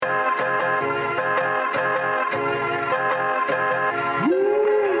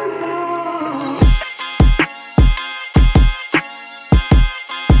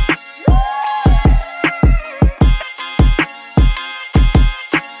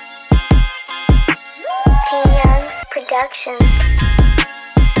Production.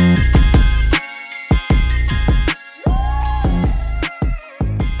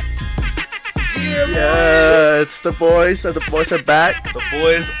 Yeah, it's the boys, and the boys are back. The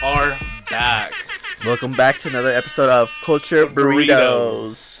boys are back. Welcome back to another episode of Culture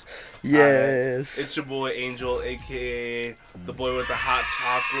Burritos. Yes. It's your boy Angel, aka the boy with the hot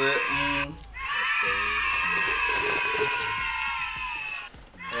chocolate.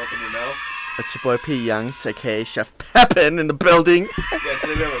 Welcome to know. It's your boy P. Youngs, aka Chef Peppin in the building. Yeah,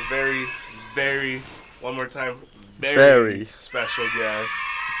 today we have a very, one more time, Very special guest.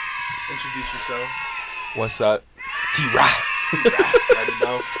 Introduce yourself. What's up? T-Rah. I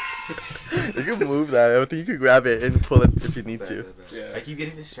know. You can move that. I think you can grab it and pull it if you need to. Yeah. I keep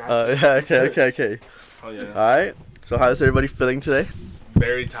getting distracted. Yeah, okay. Oh yeah. Alright, so how's everybody feeling today?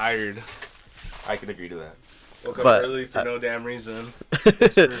 Very tired. I can agree to that. Woke up But, early for no damn reason.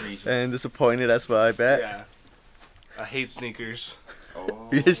 And disappointed as well, I bet. Yeah. I hate sneakers. Oh.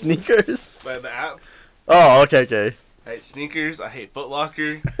 You hate sneakers? By the app. Oh, okay. I hate sneakers. I hate Foot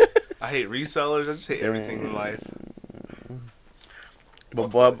Locker. I hate resellers. I just hate everything in life.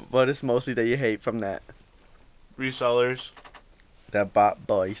 But what is mostly that you hate from that? Resellers. That bot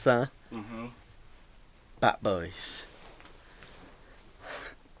boys, huh? Mm-hmm. Bot boys.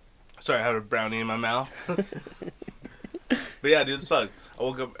 Sorry, I had a brownie in my mouth. But yeah, dude, it sucked. I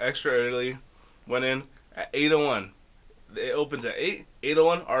woke up extra early. Went in at 8:01. It opens at 8.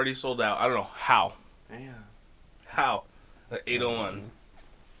 8:01 already sold out. I don't know how. Damn. How? At 8:01.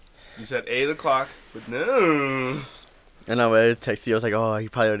 You said 8 o'clock, but no. And I would text you. I was like, "Oh, he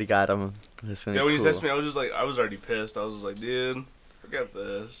probably already got them." Yeah, when you texted me, I was just like, I was already pissed. I was just like, dude, forget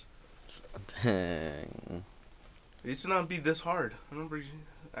this. Dang. It used to not be this hard. I remember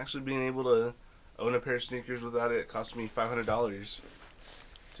actually being able to own a pair of sneakers without it costing me $500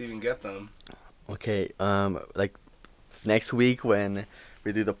 to even get them. Okay. Like next week when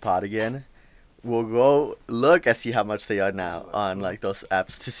we do the pod again, we'll go look and see how much they are now on like those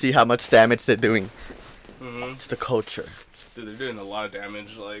apps to see how much damage they're doing to the culture. Dude, they're doing a lot of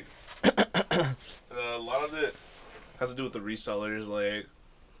damage. Like, a lot of it has to do with the resellers. Like,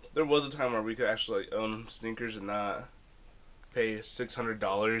 there was a time where we could actually like, own sneakers and not pay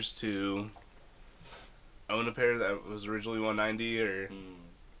 $600 to own a pair that was originally $190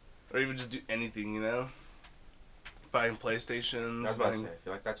 or even just do anything, you know? Buying PlayStations. I was about to say, I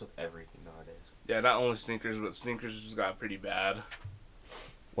feel like that's with everything nowadays. Yeah, not only sneakers, but sneakers just got pretty bad.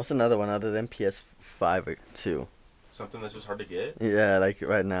 What's another one other than PS5 or 2? Something that's just hard to get? Yeah, like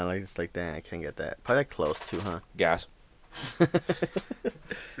right now, like it's like, dang, I can't get that. Probably like close to, huh? Gas.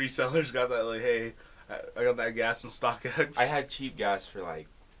 Resellers got that, like, hey, I got that gas in StockX. I had cheap gas for like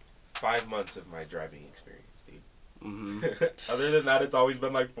 5 months of my driving experience, dude. Mm-hmm. Other than that, it's always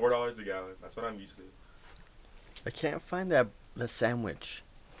been like $4 a gallon. That's what I'm used to. I can't find the sandwich.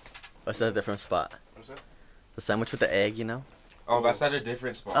 Or is that a different spot? What's that? The sandwich with the egg, you know? Oh, that's at a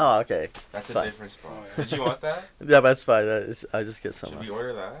different spot. Oh, okay. That's fine. a different spot. Oh, yeah. Did you want that? Yeah, but that's fine. I just get some. Should we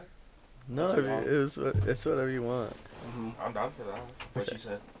order that? No, it's whatever you want. Mm-hmm. I'm down for that. What you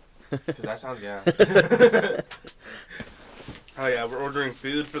said. Because that sounds gas. Oh yeah, we're ordering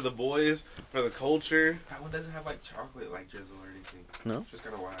food for the boys, for the culture. That one doesn't have like chocolate like drizzle or anything. No? It's just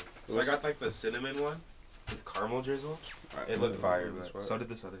kind of wild. So I got like the cinnamon one with caramel drizzle. It looked fire, but so did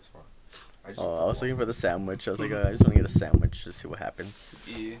this other spot. I was looking for the sandwich. I was like, I just want to get a sandwich to see what happens.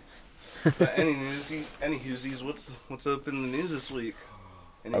 Yeah. But any Hoosies, what's up in the news this week?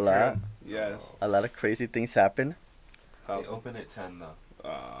 Any A lot? Yes. A lot of crazy things happen. They open at 10 though.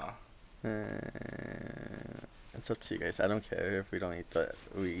 It's up to you guys. I don't care if we don't eat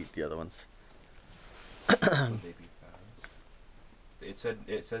we eat the other ones. Maybe fast.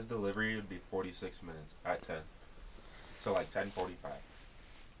 It says delivery would be 46 minutes at 10. So like 10:45.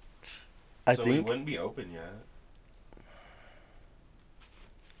 I so think we wouldn't be open yet.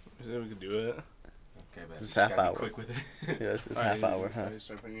 We could do it. Okay, but It's you half gotta be hour. quick with it. Yes, it's Alright, half hour, huh?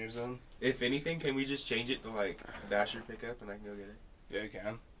 Start putting yours in. If anything, can we just change it to like Dasher pickup and I can go get it? Yeah, you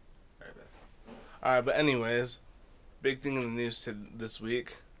can. Alright, bet. Alright, but anyways, big thing in the news this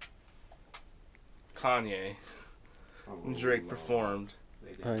week. Kanye and Drake performed.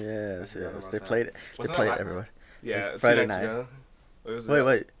 They did. Oh yes, I forgot yes. about They that. played it. They Wasn't that played it last everywhere. Yeah, Like 2 Friday nights night. ago. What was it?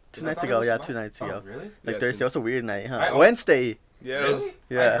 Wait. 2 I nights thought ago. it Yeah, was 2 nights Oh, ago. really? Like Yeah, Thursday was a weird night, huh? I- Wednesday. Yeah. Really?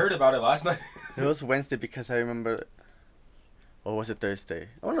 Yeah. I heard about it last night. It was Wednesday because I remember. Or was it Thursday?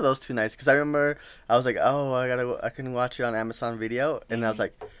 One of those 2 nights. Because I remember I was like, oh, I can watch it on Amazon Video, and I was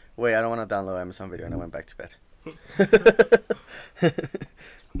like, wait, I don't want to download Amazon Video, and I went back to bed.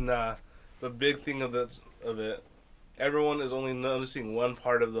 Nah, the big thing of it, everyone is only noticing one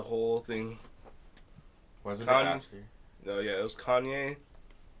part of the whole thing. Wasn't Kanye? it after? No, yeah, it was Kanye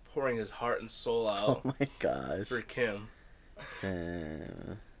pouring his heart and soul Oh out my gosh. for Kim.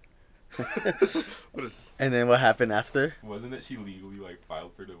 Damn. What is? And then what happened after? Wasn't it she legally like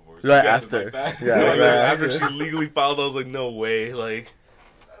filed for divorce? Right Yeah, after. Like that? Yeah, Like, right after after. she legally filed, I was like, no way. Like,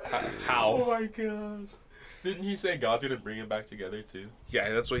 Oh how? my gosh. Didn't he say God's gonna bring him back together too? Yeah,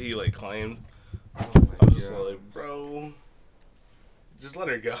 that's what he like claimed. Oh I was just like, bro, just let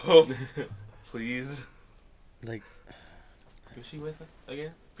her go, please. Like, Who's she with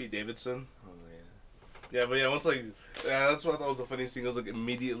again? Pete Davidson. Oh yeah. Yeah, but yeah, once like, yeah, that's what I thought was the funniest thing. It was like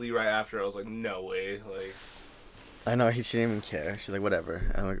immediately right after, I was like, no way, like. I know she didn't even care. She's like, whatever.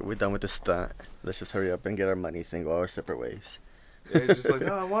 I'm like, we're done with the stunt. Let's just hurry up and get our monies and go our separate ways. Yeah, he's just like,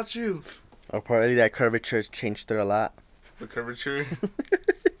 no, I want you. Or probably that curvature changed her a lot. The curvature.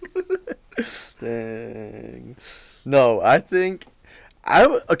 Dang. No, I think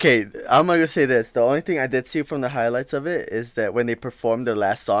okay, I'm gonna say this. The only thing I did see from the highlights of it is that when they performed their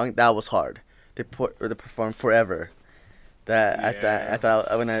last song, that was hard. They performed Forever. I thought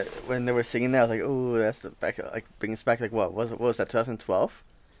when they were singing that, I was like, ooh, that's back, like brings us back, like what was that 2012?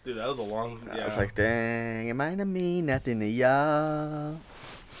 Dude, that was a long. Yeah. I was like, dang, it might not mean nothing to y'all.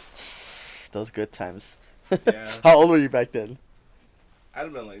 Those good times. Yeah. How old were you back then? I'd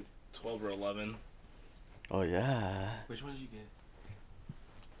have been like 12 or 11. Oh yeah, Which one did you get?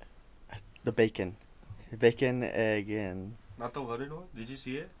 the bacon, egg, and Not the loaded one? Did you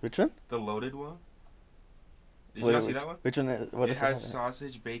see it? which one? The loaded one? Did you Wait, not see that one? Which one? What it is has that?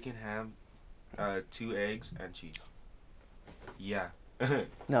 sausage, bacon, ham, 2 eggs, and cheese. Yeah.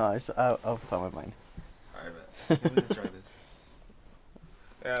 No, I'll find with mine. Alright, bet. I'm gonna try this.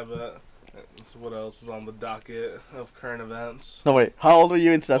 Yeah, but so what else is on the docket of current events? No wait, how old were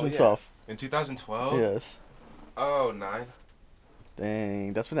you in 2012? In 2012? Yes. Oh, 9.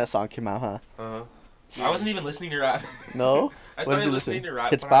 Dang, that's when that song came out, huh? Uh-huh. I wasn't even listening to rap. No? I What did started you listening listen? to rap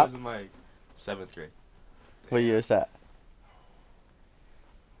Kids when I Bop? was in like 7th grade. What year is that?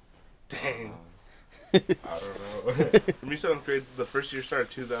 Dang. I don't know. For me, 7th grade, the first year started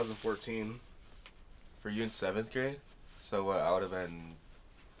 2014. For you in 7th grade? So what? I would have been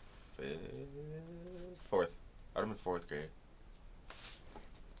 4th. I would have been 4th grade.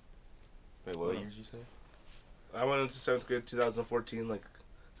 Wait, what year did you say? I went into 7th grade 2014, like,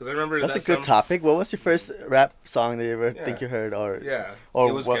 because I remember That's a that good topic. What was your first rap song that you ever think Yeah. you heard, or Yeah. or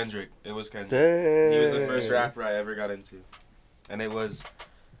It was what? Kendrick. It was Kendrick. Dang. He was the first rapper I ever got into. And it was...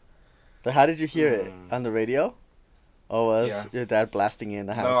 So how did you hear it? On the radio? Or was Yeah. your dad blasting it in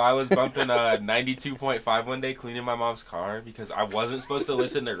the house? No, I was bumping 92.5 one day cleaning my mom's car because I wasn't supposed to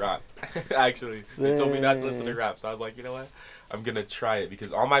listen to rap. Actually, they told me not to listen to rap, so I was like, you know what? I'm gonna try it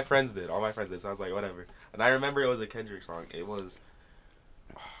because all my friends did. So I was like, whatever. And I remember it was a Kendrick song. It was.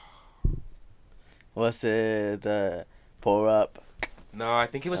 Was it the Pour Up? No, I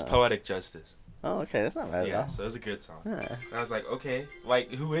think it was Poetic Justice. Oh, okay, that's not bad Yeah, at so it was a good song. all. Yeah. And I was like, okay,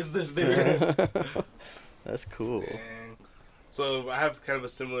 like who is this dude? That's cool. Dang. So I have kind of a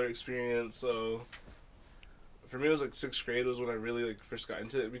similar experience. So for me, it was like 6th grade was when I really like first got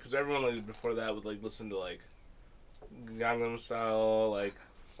into it because everyone like before that would like listen to like Gangnam Style, like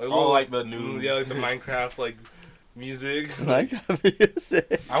like the new, like the Minecraft like music. Like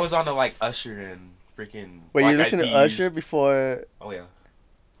music. I was on to like Usher and freaking. Wait, Black you listened Eyed to Peas. Usher before? Oh yeah.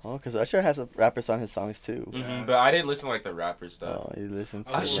 Oh, because Usher has rappers on his songs too. Mm-hmm, but I didn't listen to like the rapper stuff. Oh, you listened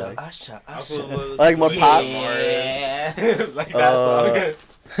to Usher, like... Usher, Also, Like more pop? Yeah. Like that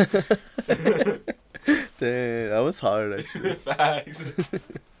song. Dang, that was hard actually. Facts.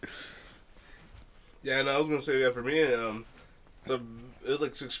 Yeah, and I was gonna say for me, so it was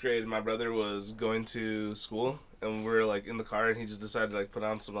like 6th grade. And my brother was going to school, and we were like in the car, and he just decided to like put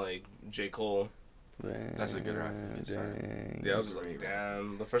on some like J. Cole. That's a good rap. Good start. Dang. Yeah, I was just like,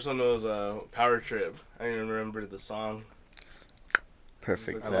 damn. The first one was Power Trip. I didn't even remember the song.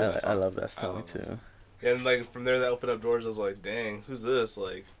 Perfect. I love that I song. love that I song love that too. Yeah, and like from there, that opened up doors. I was like, dang, who's this?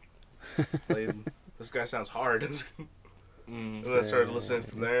 Like, this guy sounds hard. And then I started listening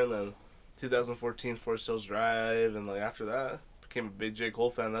from there, and then 2014 Forest Hills Drive, and like after that, became a big J.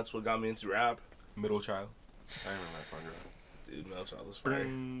 Cole fan. That's what got me into rap. Middle Child. I remember that song. Dude, Mel Child was fire.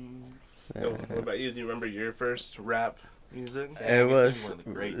 Yo, what about you? Do you remember your first rap music? It was one of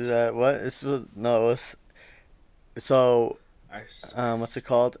the greats. what? No, it was. So, Ice. what's it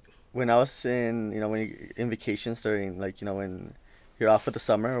called? When I was in, when you, in vacations during, like, when you're off for the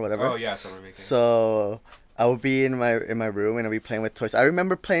summer or whatever. Oh yeah, summer vacation. So I would be in my room and I'd be playing with toys. I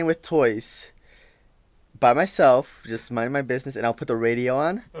remember playing with toys by myself, just minding my business, and I'll put the radio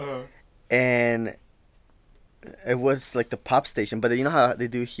on, Uh-huh. and it was like the pop station, but you know how they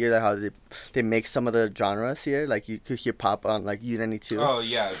do here, like how they make some of the genres here, like you could hear pop on like U92. Oh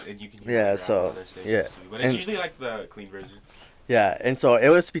yeah, and you can hear Yeah, rap so, on other stations yeah. too. But it's And- usually like the clean version. Yeah, and so it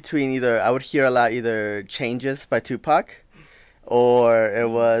was between either I would hear a lot either Changes by Tupac, or it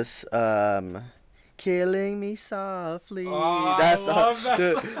was Killing Me Softly. Oh, That's I love that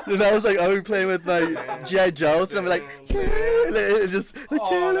dude, song. dude, I was like, I would be playing with my G.I. Joes, and I'm like, just like, Oh,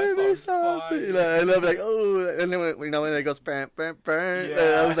 Killing that Me song's Softly. fire. Like, and I'm like, oh, and then when it goes, burn,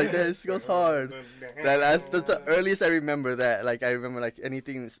 I was like, this goes hard. That's the earliest I remember that. Like, I remember like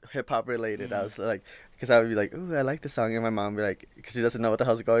anything hip hop related. I was like, because I would be like, ooh, I like the song, and my mom would be like, because she doesn't know what the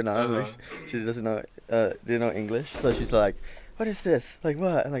hell's going on. Like, she doesn't know, didn't know English, so she's like, what is this? Like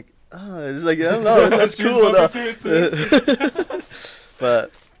what? I'm like, oh, it's like, I don't know. That's She's cool bumping though. to it, too.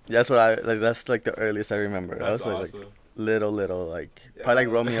 But that's what I like. That's like the earliest I remember. I That's was like, awesome. little, like probably like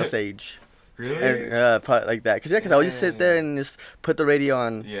Romeo's age. Really? And, probably like that. Cause I would just sit there and just put the radio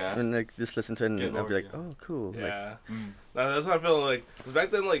on. Yeah. And like just listen to it, and Get I'd be like, bored, oh, cool. Like, Yeah. Mm. No, that's what I feel like. Cause back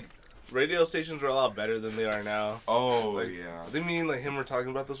then, like, radio stations were a lot better than they are now. Oh Like, yeah. I think me and like him were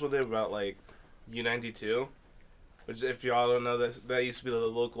talking about this one day about like U92, which if y'all don't know, that used to be the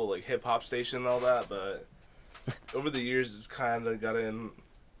local like hip hop station and all that. But over the years, it's kind of gotten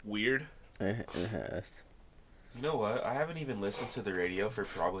weird. it has. You know what? I haven't even listened to the radio for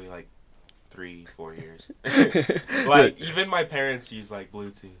probably like 3-4 years. Like even my parents use like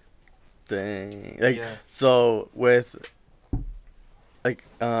Bluetooth. Dang. Like Yeah. so with like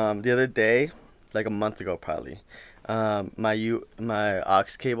the other day, like a month ago probably, my aux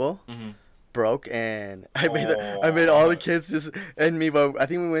cable Mm-hmm. broke, and I made all the kids just and me, but I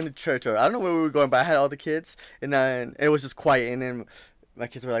think we went to church, or I don't know where we were going, but I had all the kids, and then it was just quiet, and then my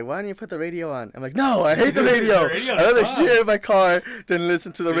kids were like, why don't you put the radio on? I'm like, no, I hate the radio. The radio I'd rather sucks. hear it in my car than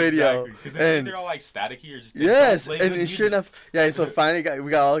listen to the radio. Because And they're all like staticky or just yes, don't play and good sure music. enough, yeah. So finally,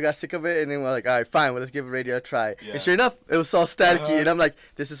 we all got sick of it, and then we're like, all right, fine, well, let's give the radio a try. Yeah. And sure enough, it was all staticky, Uh-huh. and I'm like,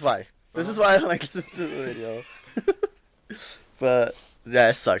 this is why. This is why I don't like listening to the radio. But yeah,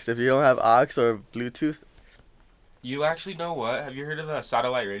 it sucks if you don't have aux or Bluetooth. You actually know what? Have you heard of the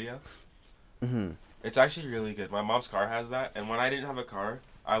satellite radio? Mm-hmm. It's actually really good. My mom's car has that, and when I didn't have a car,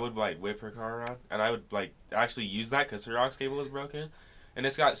 I would like whip her car around, and I would like actually use that because her aux cable was broken, and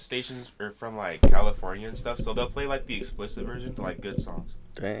it's got stations from like California and stuff, so they'll play like the explicit version to like good songs.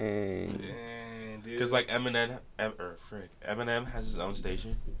 Dang. Dang, dude. Because like Eminem has his own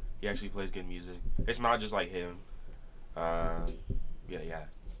station. He actually plays good music. It's not just like him. Yeah,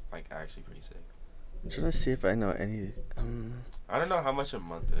 it's like actually pretty sick. I'm trying to see if I know any. I don't know how much a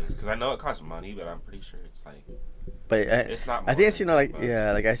month it is because I know it costs money, but I'm pretty sure it's like But it's not. I More think I than seen like $10.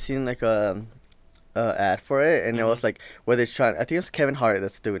 yeah, like I seen like a ad for it, and it was like where they're trying. I think it was Kevin Hart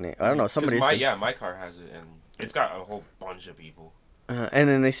that's doing it. I don't know, somebody. My car has it, and it's got a whole bunch of people. And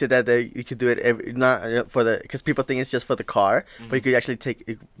then they said that you could do it not for the because people think it's just for the car, but you could actually take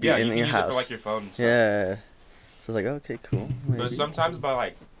it be Yeah, in you can your use house. it for like your phone. And stuff. Yeah. So I was like, okay, cool. But maybe. sometimes by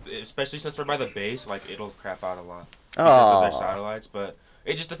like, especially since we're by the base, like it'll crap out a lot because Oh. of their satellites. But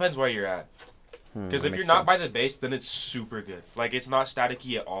it just depends where you're at. Because if that you're makes not by sense. the base, then it's super good. Like it's not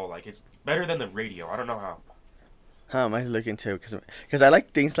staticky at all. Like it's better than the radio. I don't know how. Huh, I might look into it because I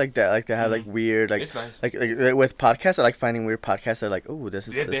like things like that. Like they have like weird It's nice. like with podcasts. I like finding weird podcasts that are like, oh, this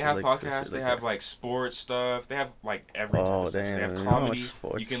is. They this have is, like, podcasts. shit They like have that. like sports stuff. They have like every type Oh, of stuff. They damn, have you know comedy. much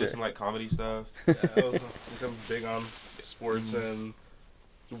sports You can shit. listen to like comedy stuff. Yeah, since I'm big on sports and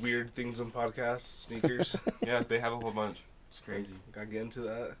weird things on podcasts, sneakers. Yeah, they have a whole bunch. It's crazy. Gotta get into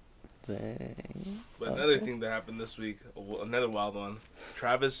that. Dang. But another thing that happened this week, another wild one.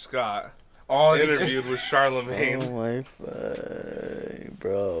 Travis Scott Oh, interviewed with Charlemagne. Oh my fuck,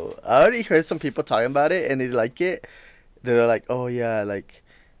 bro! I already heard some people talking about it and they like it. They're like, oh yeah, like,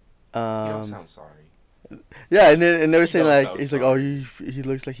 You don't sound sorry. yeah, and they were You saying don't like, sound he's like, sorry. oh, he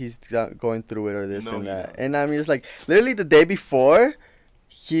looks like he's going through it or this No, and he that, don't. and I'm just like, literally the day before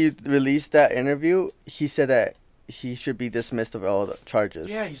he released that interview, he said that he should be dismissed of all the charges.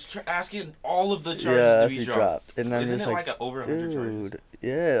 Yeah, he's asking all of the charges Yeah, to be he dropped. dropped, and I'm Isn't just it like, like over 100 charges? dude,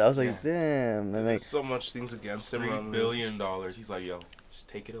 yeah, I was like, Yeah. damn, and like, There's so much things against him. $3 billion. He's like, yo, just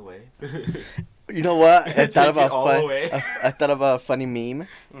take it away. you know what? I Take thought it about all away. I thought about a funny meme.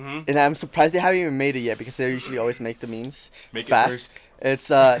 Mm-hmm. And I'm surprised they haven't even made it yet because they usually always make the memes Make it fast. first. It's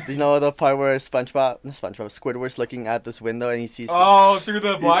you know the part where Squidward's looking out this window and he sees. Oh, through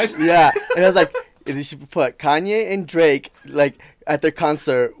the blinds? Yeah, and I was like, they should put Kanye and Drake like at their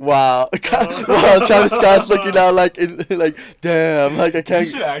concert while Travis Scott's looking out like damn, like I can't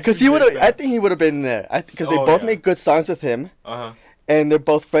should actually because he would get have. that. I think he would have been there. Because they Oh, both yeah. make good songs with him. Uh-huh. and they're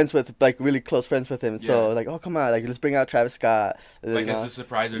both friends with, like, really close friends with him. So Yeah. like, oh come on, like let's bring out Travis Scott. Like you as know? a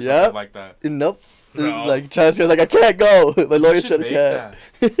surprise or Yep. something like that. Nope. No. Like Travis Scott's like, I can't go. My lawyer should said I make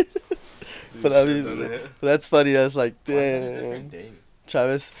can't. Dude, But I should've done mean, it. that's funny. That's like, Why is it a different damn, day?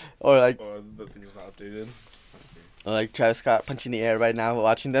 Travis, or like, Oh, the thing's not updated. or like Travis Scott punching the air right now,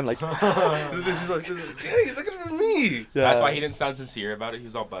 watching them like. This is like, dang it, look at it for me. Yeah. That's why he didn't sound sincere about it. He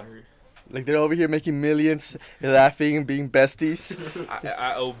was all butthurt. Like they're over here making millions, laughing and being besties.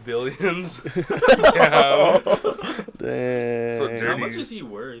 I owe billions. Dang. So How dirty. much is he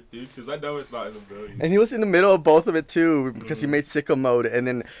worth, dude? Because I know it's not in the billions. And he was in the middle of both of it too, because he made sicko mode, and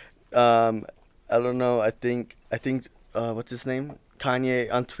then, I don't know. I think, what's his name?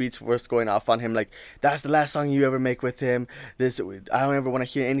 Kanye on tweets was going off on him like, that's the last song you ever make with him. This I don't ever want to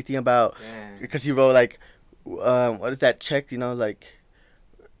hear anything about, Dang. because he wrote like, what is that check? You know, like,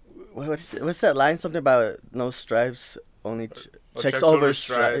 what's that line? Something about no stripes, only checks over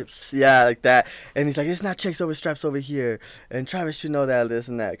stripes. Yeah, like that. And he's like, it's not checks over stripes over here. And Travis should know that, this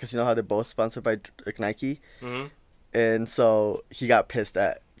and that, because you know how they're both sponsored by like, Nike. Mm-hmm. And so he got pissed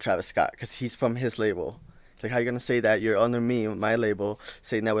at Travis Scott because he's from his label. Like, how you gonna say that you're under me, my label,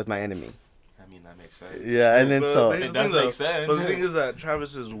 saying that with my enemy? I mean, that makes sense. Yeah, and then But so here's It the does thing, though. make sense. But the thing is that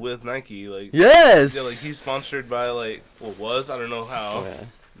Travis is with Nike. Like, yes, yeah, like he's sponsored by like, well, was, I don't know how Yeah.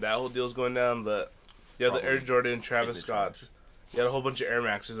 that whole deal's going down, but yeah, the Air Probably Jordan, Travis in the Scott's. You had a whole bunch of Air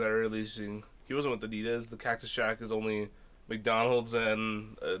Maxes that are releasing. He wasn't with Adidas. The Cactus Shack is only McDonald's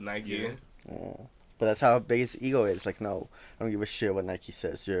and Nike. Yeah. Oh. But that's how big his ego is. Like, no, I don't give a shit what Nike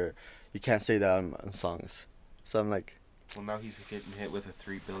says. You can't say that on songs. So I'm like, Well, now he's getting hit with a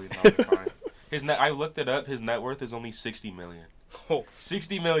 $3 billion fine. I looked it up. His net worth is only $60 million. Oh.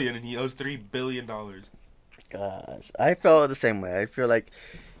 $60 million, and he owes $3 billion. gosh, I felt the same way. I feel like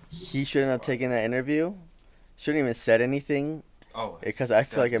he shouldn't have taken that interview. Shouldn't even said anything, Oh, because I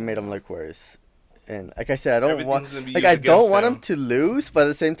feel like it made him look worse. And like I said, I don't want, Everything's gonna be like, used I don't against want him. him to lose, but at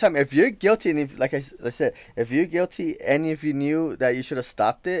the same time, if you're guilty, and if, like I said, if you're guilty, and if you knew that you should have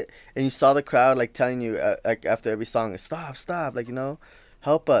stopped it, and you saw the crowd like telling you like after every song, stop, like, you know,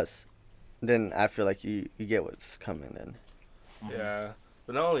 help us, then I feel like you get what's coming then. Yeah,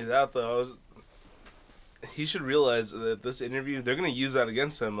 but not only that though, he should realize that this interview, they're gonna use that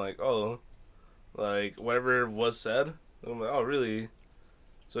against him. Like, oh, like whatever was said. I'm like, oh, really?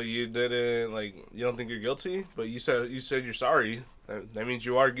 So you didn't, like, you don't think you're guilty, but you said you're sorry. That means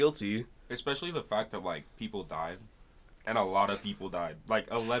you are guilty. especially the fact that, like, people died. And a lot of people died. Like,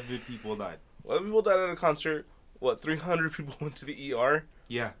 11 people died. A lot of people died at a concert. What, 300 people went to the ER?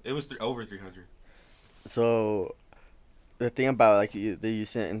 Yeah, it was over 300. So, the thing about like they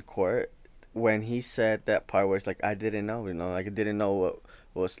used it in court, when he said that part where it's like, I didn't know, you know, like I didn't know what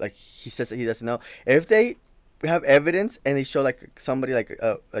was, like, he says that he doesn't know. If they have evidence and they show like somebody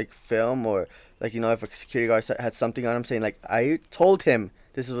like film, or like, you know, if a security guard had something on him saying like, I told him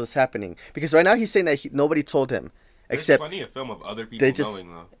this is what's happening, because right now he's saying that nobody told him, There's except plenty of film of other people they just- knowing,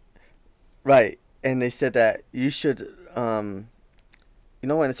 though. right. And they said that you should, you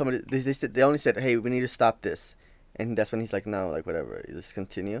know, when somebody they only said, hey, we need to stop this, and that's when he's like, no, like, whatever, you just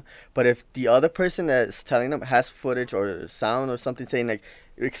continue. But if the other person that's telling them has footage or sound or something saying like,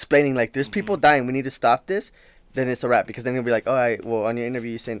 explaining like, there's people dying, we need to stop this, then it's a wrap, because then he'll be like, all right, well, on your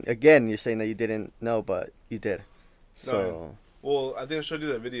interview you're saying that you didn't know, but you did. So Well, I think I showed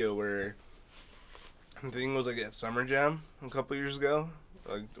you that video where the thing was like at Summer Jam a couple years ago,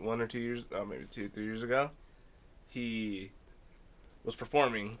 like 1 or 2 years, maybe 2-3 years ago. He was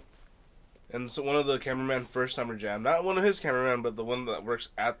performing, and so one of the cameramen for Summer Jam, not one of his cameramen, but the one that works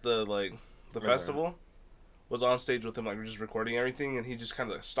at the Right. festival, was on stage with him, like, just recording everything, and he just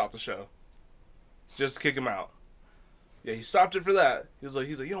kind of stopped the show, just to kick him out. Yeah, he stopped it for that. He's like,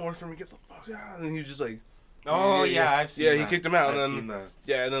 you don't work for me, get the fuck out. And he just like, Oh, yeah, I've seen yeah, that. he kicked him out, I've and then seen that.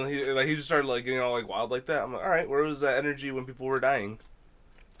 yeah, and then he just started like getting all like wild like that. I'm like, all right, where was that energy when people were dying?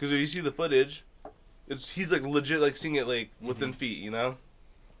 Because you see the footage, he's like legit like seeing it like within feet, you know.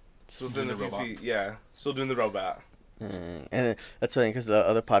 Still doing Doing the the few robot. feet, yeah, still doing the robot. and that's funny, because the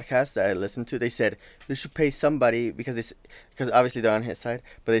other podcast that I listened to, they said they should pay somebody, because obviously they're on his side,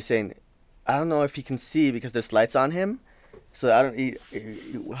 but they're saying, I don't know if he can see because there's lights on him, so I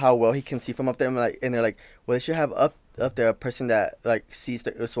don't how well he can see from up there. And they're like, well, they should have up there a person that like sees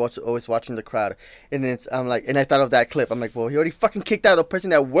always watching the crowd. And I'm like, and I thought of that clip. I'm like, well, he already fucking kicked out the person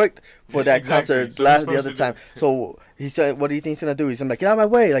that worked for that Exactly. concert So he's the other supposed to time. do- So he said, what do you think he's gonna do? He's like, get out of my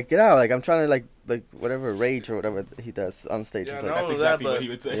way, like, get out, like, I'm trying to like whatever, rage or whatever he does on stage. Yeah, He's no, like, That's that, exactly but- what he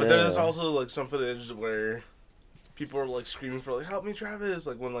would say. But Yeah. there's also like some footage where people are like screaming for like, help me, Travis,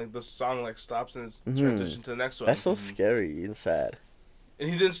 like when like the song like stops and it's Mhm. transitioned to the next one. that's so scary and sad. and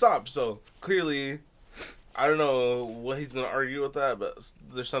he didn't stop. So clearly, I don't know what he's gonna argue with that, but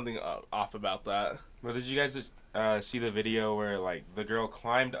there's something off about that. Well, did you guys just see the video where like the girl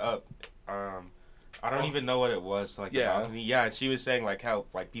climbed up? I don't even know what it was, like the balcony. Yeah, and she was saying like how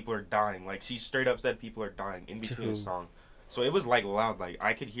like people are dying. Like she straight up said people are dying in between the song. So it was like loud, like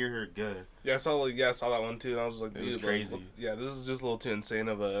I could hear her good. Yeah, I saw that one too, and I was like, it was crazy. Yeah, this is just a little too insane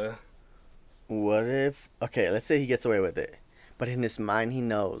of a. What if? Okay, let's say he gets away with it, but in his mind he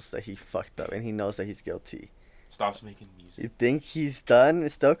knows that he fucked up and he knows that he's guilty. Stops making music. You think he's done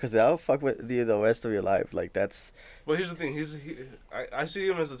still? Cause that'll fuck with you the rest of your life. Like that's. Well, here's the thing. I see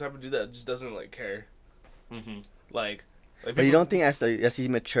him as the type of dude that just doesn't like care. Like but you don't think as he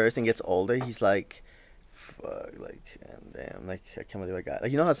matures and gets older, he's like, fuck, like, damn, like I can't believe I got.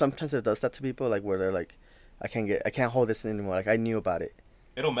 Like you know how sometimes it does that to people, like where they're like, I can't hold this anymore. Like I knew about it.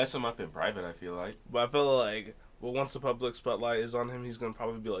 It'll mess him up in private, I feel like. But I feel like, well, once the public spotlight is on him, he's gonna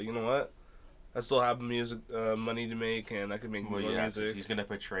probably be like, you know what? I still have music money to make, and I can make more music. He's gonna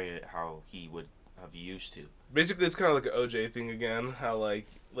portray it how he would have used to. Basically, it's kind of like an OJ thing again. How like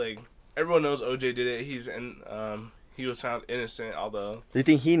everyone knows OJ did it. He was found innocent, although. Do you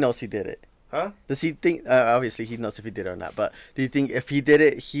think he knows he did it? Huh? Does he think? Obviously, he knows if he did it or not. But do you think if he did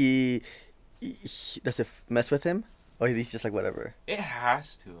it, he does it mess with him, or he's just like whatever? It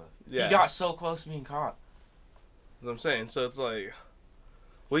has to. Yeah. He got so close to being caught. That's what I'm saying. So it's like,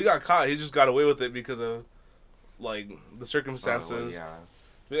 well, he got caught. He just got away with it because of like the circumstances.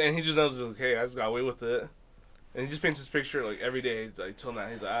 And he just knows, like, hey, I just got away with it. And he just paints this picture like every day, like till now.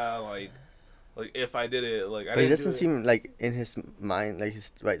 He's like if I did it, like I. But he doesn't seem like in his mind, like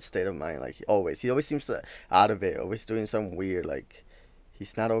his right state of mind. Like he always seems out of it. Always doing something weird. Like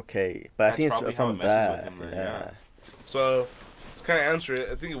he's not okay. But That's I think it's from that. Yeah. So to kind of answer it,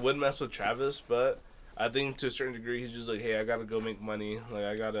 I think it would mess with Travis, but I think to a certain degree he's just like, hey, I gotta go make money. Like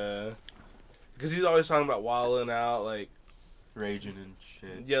I gotta, because he's always talking about wilding out, like raging and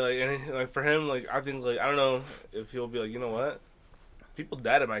shit. Yeah, like for him, like I think like I don't know if he'll be like, you know what, people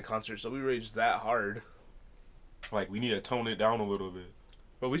died at my concert, so we raged that hard. Like we need to tone it down a little bit.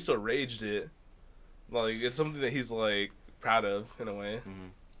 But we still raged it. Like it's something that he's like proud of in a way.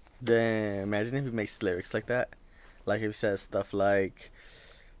 Damn, imagine if he makes lyrics like that. Like if he says stuff like,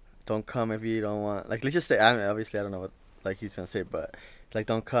 "Don't come if you don't want." Like let's just say, obviously I don't know what like he's gonna say, but like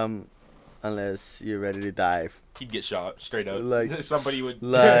don't come unless you're ready to die. He'd get shot straight up. Like somebody would.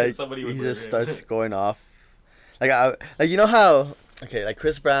 Like somebody would. He just starts going off. Like you know how like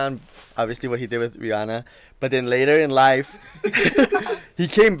Chris Brown, obviously what he did with Rihanna, but then later in life, he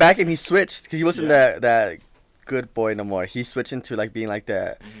came back and he switched because he wasn't that good boy no more. He switched into like being like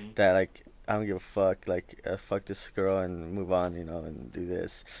that like I don't give a fuck, like fuck this girl and move on, you know, and do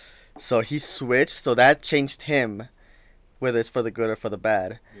this. So he switched, so that changed him, whether it's for the good or for the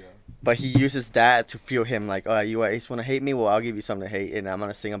bad. Yeah. But he uses that to fuel him, like, oh, you just want to hate me? Well, I'll give you something to hate, and I'm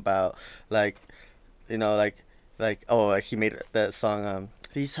gonna sing about, like, you know, like he made that song,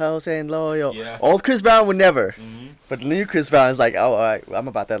 these hoes ain't loyal. Yeah. Old Chris Brown would never, but new Chris Brown is like, oh, all right, I'm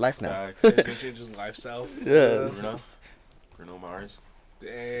about that life now. He's gonna change his lifestyle. Yeah. Bruno Mars.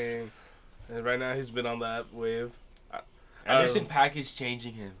 Dang. And right now he's been on that wave. Anderson .Paak is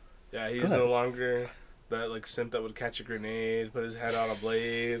changing him. Yeah, he's no longer that like simp that would catch a grenade, put his head on a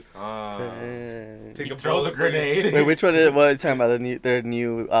blade. Take a throw the grenade. Wait, which one is what are you talking about? Their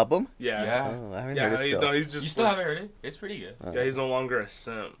new album? Yeah. Oh, I haven't heard it still. No, he's just. You still haven't heard it? It's pretty good. Yeah, he's no longer a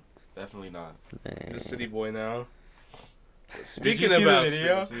simp. Definitely not. He's a city boy now. Speaking about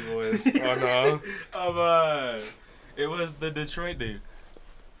city boys, oh no. It was the Detroit dude.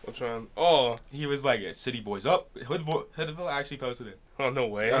 Which one? Oh, he was like, "City boys up." Hoodville actually posted it. Oh no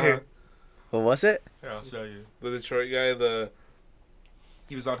way. What was it? Here, I'll show you. The Detroit guy,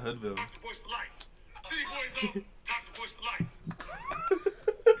 he was on Hoodville.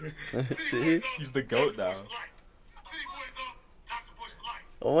 See? He's the GOAT now.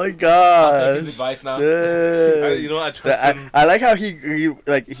 Oh my god! I'll take his advice now. you know what? I trust him. I like how he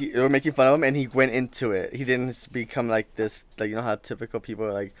were making fun of him and he went into it. He didn't become like this, like you know how typical people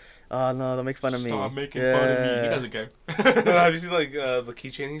are like, oh no, don't make fun of me. Stop making fun of me. He doesn't care. Have you seen like the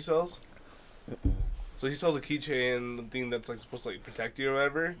keychain he sells? So he sells a keychain thing that's like supposed to like protect you or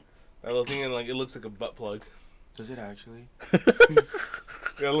whatever. That little thing, and like it looks like a butt plug. Does it actually?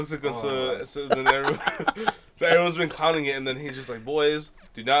 Yeah, it looks like so then everyone's been clowning it, and then he's just like, boys,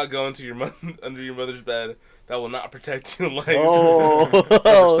 do not go into under your mother's bed. That will not protect you in life.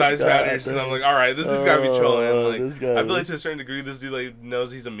 Size matters. And I'm like, all right, this has got to be trolling. Like, I feel like to a certain degree, this dude like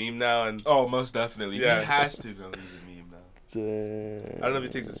knows he's a meme now, and most definitely, he has to know he's a meme now. I don't know if he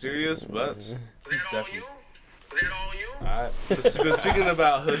takes it serious, but Is that all you? Alright. But speaking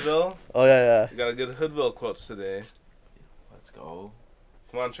about Hoodville, Oh yeah, we got a good Hoodville quotes today. Let's go.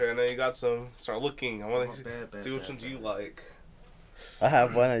 Come on, Trey. I know you got some. Start looking. I want to Bad, see which ones you like. I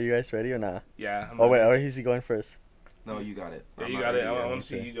have one. Are you guys ready or not? Yeah. Oh wait, or is he going first? No, you got it. Yeah, I'm you not got it. ready I yet. want to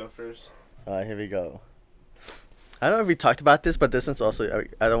see Okay. you go first. Alright, here we go. I don't know if we talked about this, but this one's also.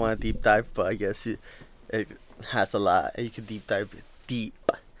 I don't want to deep dive, but I guess it has a lot. You can deep dive deep.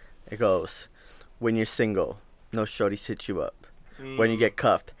 It goes, when you're single, no shorties hit you up. When you get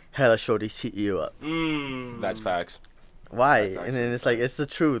cuffed, hella shorties hit you up. That's facts. Why? That's And then actually it's like it's the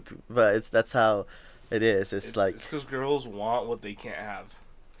truth, but that's how it is. It's like it's because girls want what they can't have.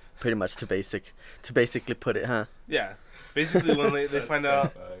 pretty much to basically put it, huh? Yeah. Basically, when they That's find so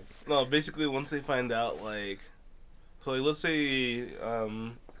out. facts. No, basically, once they find out, like, so like, let's say,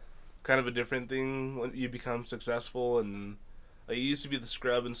 kind of a different thing when you become successful, and like you used to be the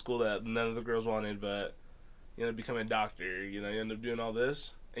scrub in school that none of the girls wanted, but you know, become a doctor. You know, you end up doing all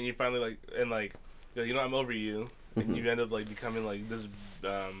this, and you finally like, and like, you're like, you know, I'm over you, and you end up like becoming like this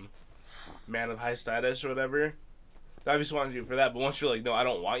man of high status or whatever. They obviously wanted you for that, but once you're like, no, I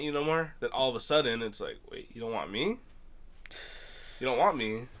don't want you no more, then all of a sudden it's like, wait, you don't want me? You don't want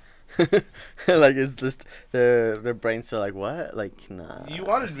me? Like it's just their brains are like, what? Like, nah. You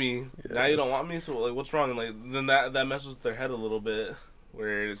wanted me. Now you don't Yes. want me. So like, what's wrong? And like, then that messes with their head a little bit,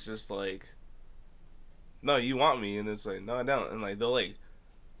 where it's just like, no, you want me, and it's like, no, I don't. And like, they'll like,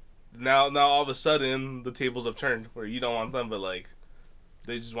 now all of a sudden the tables have turned, where you don't want them, but like,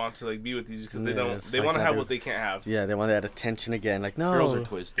 they just want to like be with you just because they Yeah, don't. it's They like want to now have they're- what they can't have. Yeah, they want that attention again. Like, no. Girls are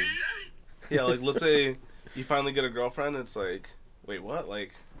twisted. Yeah, like let's say you finally get a girlfriend. It's like, wait, what?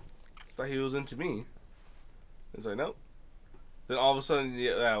 Like, I thought he was into me. It's like, nope. Then all of a sudden,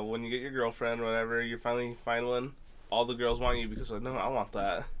 yeah, when you get your girlfriend or whatever, you finally find one. All the girls want you because like, no, I want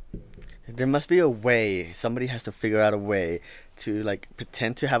that. There must be a way. Somebody has to figure out a way to like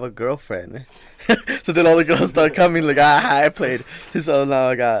pretend to have a girlfriend. So then all the girls start coming like, I played. So now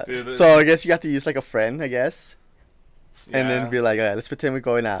I got. Dude, So I guess you have to use like a friend, I guess. And Yeah. then be like, alright, let's pretend we're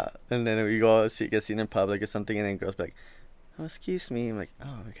going out. And then we go get seen in public or something. And then girls be like, oh, excuse me. I'm like,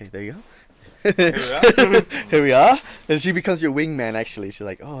 oh, okay, there you go. Here we are. Here we are. And she becomes your wingman, actually. She's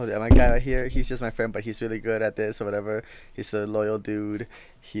like, oh, my guy right here, he's just my friend, but he's really good at this or whatever. He's a loyal dude.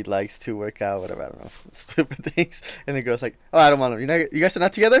 He likes to work out, whatever. I don't know. Stupid things. And the girl's like, oh, I don't want him. You guys are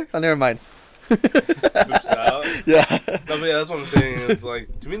not together? Oh, never mind. Oops out. Yeah. No, but yeah, that's what I'm saying. It's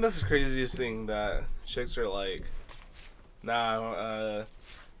like, to me, that's the craziest thing that chicks are like, nah,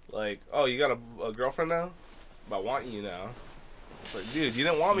 like, oh, you got a girlfriend now? But I want you now. It's like, dude, you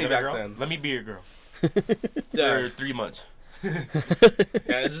didn't want me You got a back girl? then. Let me be your girl Yeah. for 3 months. Yeah,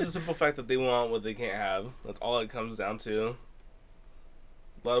 it's just a simple fact that they want what they can't have. That's all it comes down to.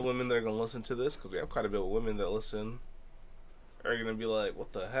 A lot of women that are going to listen to this, because we have quite a bit of women that listen, are going to be like,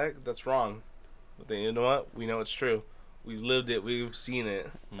 what the heck? That's wrong. But then, you know what? We know it's true. We've lived it. We've seen it.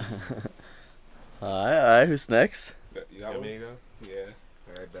 Alright, who's next? You got Yeah, one? me go. Yeah.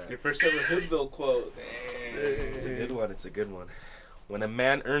 Alright, bet. Your first ever Hoodville quote. It's a good one. It's a good one. When a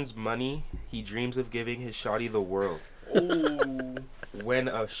man earns money, he dreams of giving his shawty the world. Ooh. When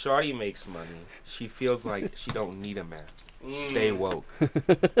a shawty makes money, she feels like she don't need a man. Stay woke.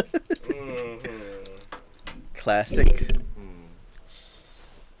 Mhm. Classic.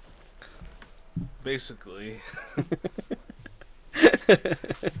 Basically.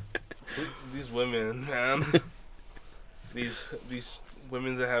 These women, man. These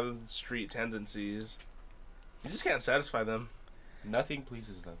women that have street tendencies. You just can't satisfy them. Nothing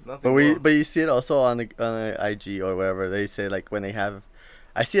pleases them. Nothing. But you see it also on the IG or wherever they say like when they have,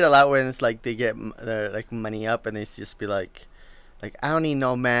 I see it a lot when it's like they get their like money up and they just be like I don't need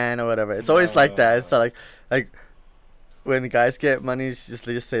no man or whatever. It's always like that. It's like when guys get money,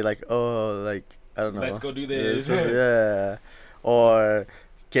 they just say like, oh, like I don't know. Let's go do this. Yeah, or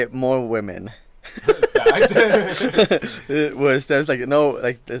get more women. Facts. Whereas there's like no,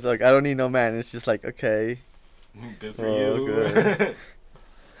 like there's like I don't need no man. It's just like okay. Good for Oh, you. good.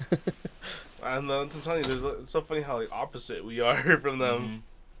 I don't know. I'm telling you, it's so funny how like opposite we are from them.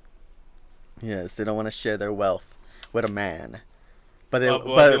 Yes, they don't want to share their wealth with a man. But they,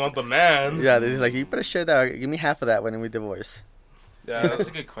 But they want the man. yeah, they're like, you better share that. Give me half of that when we divorce. Yeah. That's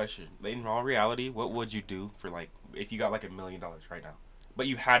a good question. In all reality, what would you do for like if you got like $1 million right now, but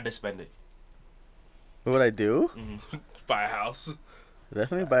you had to spend it? What would I do? Buy a house.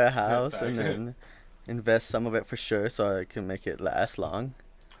 Definitely buy a house and Facts. then invest some of it for sure so I can make it last long.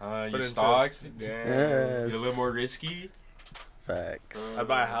 Put Your into- stocks, Damn. Yes. a little more risky. Facts. I'd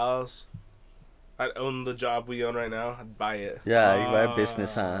buy a house. I'd own the job we own right now. I'd buy it. Yeah, you buy a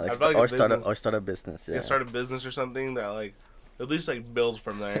business, huh? Like I'd buy, like, or a start business. start a business. Yeah. Yeah, start a business or something that like at least like builds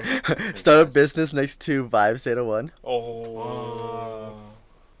from there. Start a business next to Vibes 801. Oh,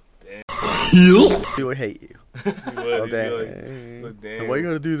 People hate you. you would. Oh, You'd be dang. like, damn. Why you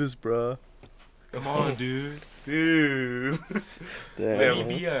gotta do this, bro? Come on, dude. Dude. Damn. Yeah, Let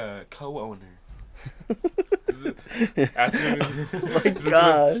me be a co-owner. Ask him. Oh my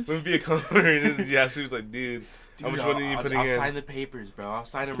gosh. Let me be a color. And yeah, so he was like, dude, how much money are you putting I'll in? sign the papers, bro. I'll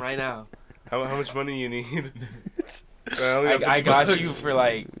sign them right now. How much money you need? I got you for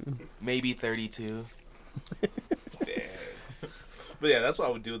like maybe 32. Damn. But yeah, that's what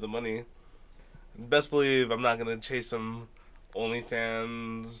I would do with the money. Best believe I'm not gonna chase some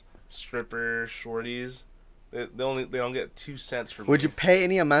OnlyFans stripper shorties. They don't get 2 cents from me. Would you pay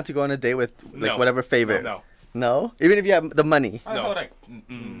any amount to go on a date with like No. whatever favorite? No. No? Even if you have the money. No.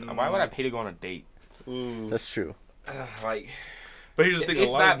 Why would I pay to go on a date? Ooh. That's true. Like, But here's the thing.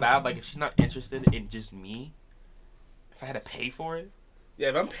 it's that bad. Like, if she's not interested in just me, if I had to pay for it, Yeah,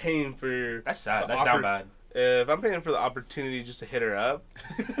 if I'm paying for that's sad. The That's down bad. if I'm paying for the opportunity just to hit her up,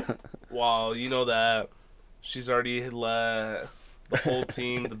 while you know that she's already let the whole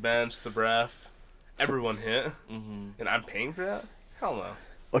team, the bench, the ref, everyone hit, Mm-hmm. and I'm paying for that? Hell no.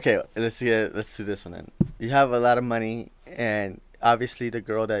 Okay, let's do this one then. You have a lot of money, and obviously the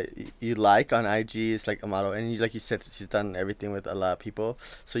girl that you like on IG is like a model, and like you said, she's done everything with a lot of people,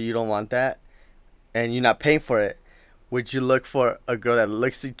 so you don't want that, and you're not paying for it. Would you look for a girl that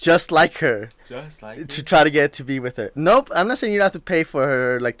looks just like her Just like to try to get to be with her? Nope, I'm not saying you have to pay for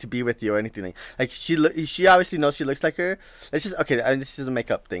her like to be with you or anything. Like she obviously knows she looks like her. Let's just this is a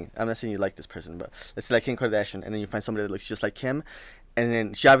makeup thing. I'm not saying you like this person, but let's say like Kim Kardashian, and then you find somebody that looks just like Kim, and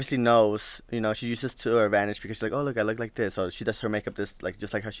then she obviously knows, she uses to her advantage because she's like, oh look, I look like this, or she does her makeup this like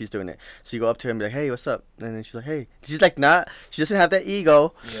just like how she's doing it. So you go up to her and be like, hey, what's up? And then she's like, hey, she's like she doesn't have that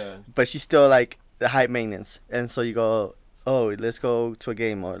ego, Yeah. but she's still like the high maintenance, and so you go, oh, let's go to a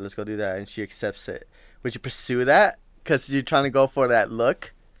game or let's go do that, and she accepts it. Would you pursue that because you're trying to go for that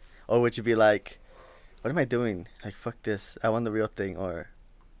look, or would you be like, what am I doing? Like, fuck this, I want the real thing? Or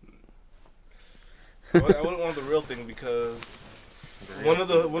I wouldn't want the real thing because one of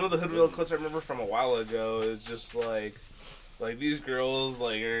the hood real quotes I remember from a while ago is just like these girls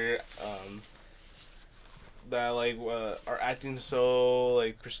like are that like are acting so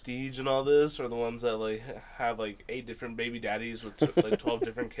like prestige and all this are the ones that like have like 8 different baby daddies with like 12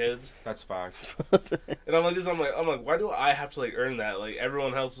 different kids. That's fact. And I'm like why do I have to like earn that? Like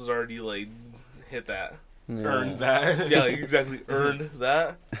everyone else has already like hit that. yeah. Earned that. Yeah, like exactly earned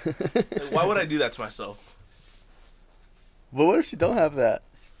that. Like, why would I do that to myself? But what if she don't have that?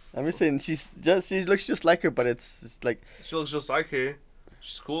 I'm just saying she looks just like her, but it's just like She looks just like her.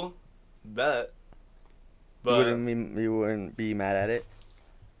 She's cool. Bet. you But wouldn't be mad at it.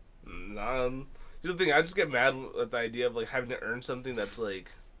 nah, here's the thing. I just get mad at the idea of like having to earn something that's like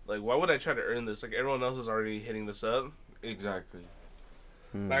why would I try to earn this? Like everyone else is already hitting this up. Exactly.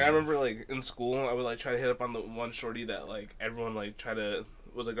 Like I remember like in school, I would like try to hit up on the one shorty that like everyone like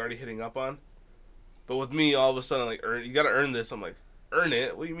was like already hitting up on. But with me, all of a sudden like you gotta earn this. I'm like, earn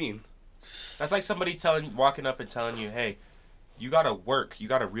it? What do you mean? That's like somebody walking up and telling you, hey, you gotta work. You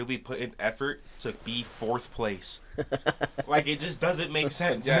gotta really put in effort to be 4th place. Like, it just doesn't make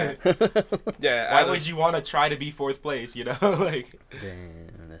sense. Yeah. Yeah. Why would you want to try to be 4th place, you know? Like,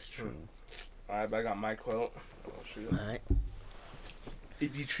 Damn, that's true. Alright, I got my quote. Oh, shoot. Alright.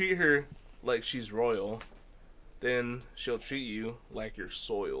 If you treat her like she's royal, then she'll treat you like your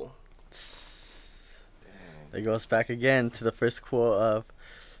soil. It goes back again to the first quote of,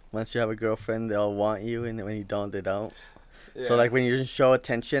 once you have a girlfriend, they'll want you, and when you don't, they don't. Yeah. So like when you show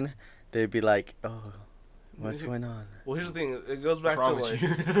attention, they'd be like, oh, what's going on? Well, here's the thing. It goes back What's to wrong like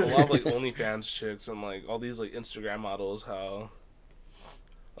with you? a lot of like OnlyFans chicks and like all these like Instagram models. How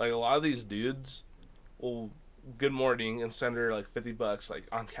like a lot of these dudes will good morning and send her like $50 like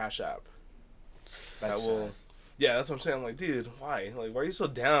on Cash App. that's Yeah, that's what I'm saying. I'm like, dude, why? Like, why are you so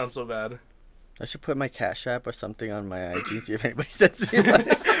down so bad? I should put my Cash App or something on my IG and see if anybody sends me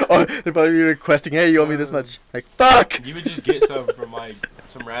money. Or they're probably requesting, hey, you owe me this much. Like, fuck! You would just get some from like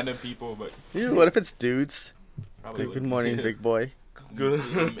some random people, but Dude, what if it's dudes? probably Good wouldn't. morning, big boy. Good.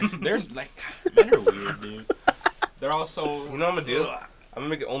 There's like, men are weird, dude. They're all so. You know what I'm gonna do? I'm gonna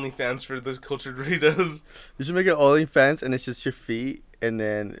make it OnlyFans for the cultured Doritos. You should make it OnlyFans and it's just your feet. And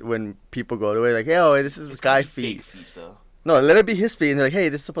then when people go to it, like, hey, oh, this is It's guy gotta be feet. fake feet though. No, let it be his feet. And they're like, hey,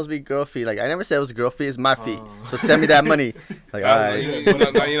 this is supposed to be girl feet. Like, I never said it was girl feet. It's my feet. Oh. So send me that money. Like, alright. You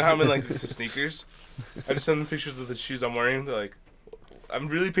know how I'm in like to sneakers? I just send them pictures of the shoes I'm wearing. They're like, I'm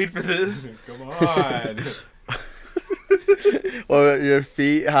really paid for this. Come on. Or your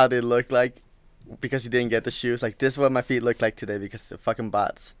feet, how they look like because you didn't get the shoes. Like, this is what my feet look like today because they're fucking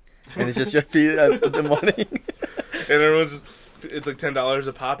bots. And it's just your feet in the morning. And everyone's just, it's like $10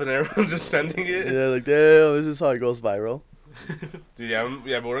 a pop, and everyone's just sending it. Yeah, like, damn, this is how it goes viral. Dude, yeah,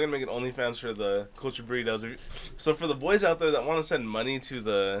 but we're gonna make an OnlyFans for the Culture Burritos. So for the boys out there that want to send money to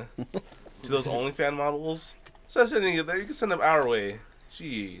those OnlyFans models, instead of sending it there, you can send them our way.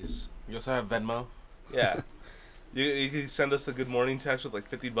 Jeez. You also have Venmo. Yeah. You could send us the good morning text with like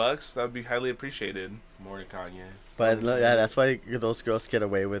 $50. That would be highly appreciated. More to Kanye. But yeah, that's why those girls get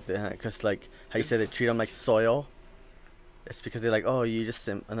away with it, huh? Because, like, how you said, they treat them like soil. It's because they're like, oh, you just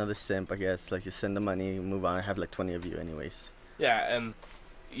another simp, I guess. Like, you send the money, move on. I have like 20 of you anyways. Yeah, and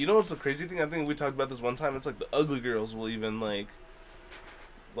you know what's the crazy thing? I think we talked about this one time. It's like the ugly girls will even like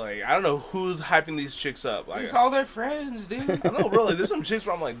I don't know who's hyping these chicks up. Like, It's all their friends, dude. I don't know, bro. Like, there's some chicks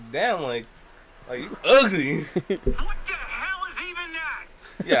where I'm like, damn, like you ugly. What the hell is even that?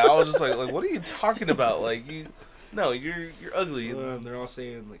 Yeah, I was just like, what are you talking about? Like, you're ugly. They're all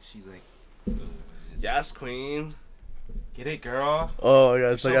saying like she's like, Yes, queen. get it, girl. Oh,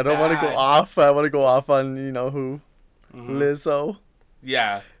 yeah, it's You're like, so I don't want to go bad. off. I want to go off on, you know who? Mhm. Lizzo.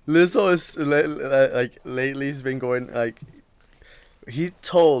 Yeah. Lizzo is, like, lately he's been going, like, he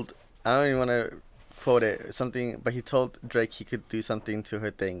told, I don't even want to quote it, something, but he told Drake he could do something to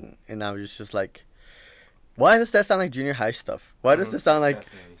her thing. And I was just like, why does that sound like junior high stuff? Why does that sound like,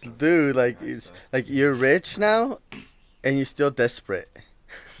 Definitely sounds dude, like, junior high it's, stuff. like, you're rich now and you're still desperate.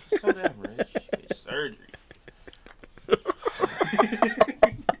 So damn rich. It's surgery.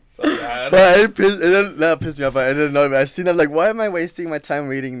 So bad. But it pissed me off. I didn't know. I seen. I'm like, why am I wasting my time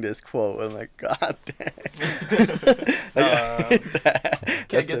reading this quote? I'm like, God damn. Like, I hate that. Can't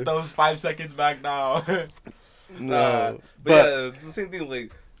That's get a- those 5 seconds back now. No, but yeah, it's the same thing.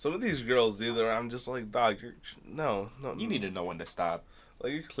 Like, some of these girls do that. I'm just like, dog, no. You need to know when to stop.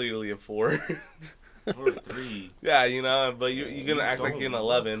 Like, you're clearly a 4. Or 3. Yeah, you know, but you're gonna act like you're an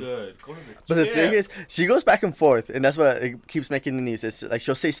 11. Good. Go to the But the gym. thing is, she goes back and forth, and that's what it keeps making the news. It's like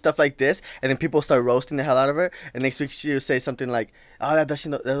she'll say stuff like this, and then people start roasting the hell out of her. And next week she'll say something like, "Oh, that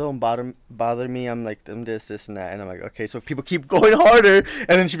don't bother me. I'm like, I'm this, and that." And I'm like, okay, so people keep going harder, and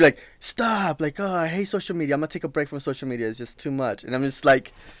then she'll be like, "Stop! Like, oh, I hate social media. I'm gonna take a break from social media. It's just too much." And I'm just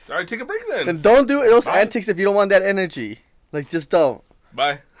like, All right, take a break then. and don't do those Bye. antics if you don't want that energy. Like, just don't.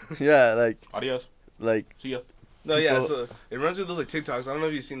 Bye. Yeah, Adios. like. See ya. No, yeah, People- so it reminds me of those like TikToks. I don't know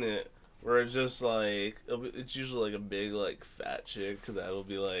if you've seen it, where it's just like it's usually like a big like fat chick that'll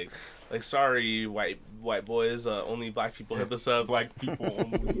be like sorry white boys, only black people hit this up. Black people.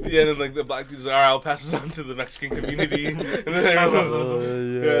 Yeah, and then like the black dude's like, all right, I'll pass this on to the Mexican community, and then everyone's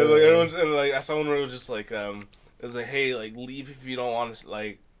yeah. yeah, like everyone's and like I saw one where it was just like it was like, hey, like leave if you don't want to,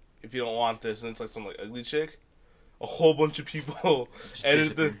 like if you don't want this, and it's like some like ugly chick. A whole bunch of people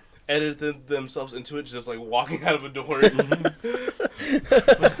edited themselves into it, just like walking out of a door. I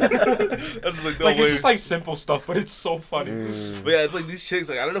was just like, no Like, way. it's just like simple stuff, but it's so funny. But yeah, it's like these chicks.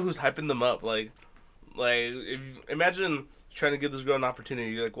 Like, I don't know who's hyping them up. Like if imagine trying to give this girl an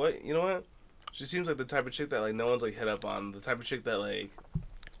opportunity. You're like, what? You know what? She seems like the type of chick that like no one's like hit up on. The type of chick that like,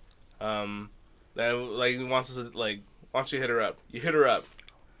 that like wants to like wants you to hit her up. You hit her up.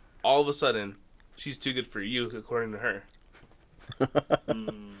 All of a sudden, she's too good for you, according to her.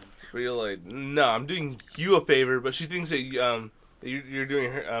 Where you're like, no, I'm doing you a favor, but she thinks that you're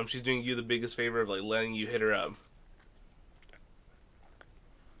doing her. She's doing you the biggest favor of like letting you hit her up.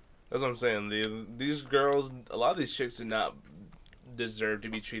 That's what I'm saying. These girls, a lot of these chicks do not deserve to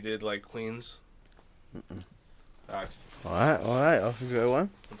be treated like queens. All right, that's a good one.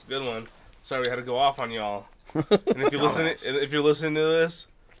 That's a good one. Sorry, we had to go off on y'all. And if you're listening to this,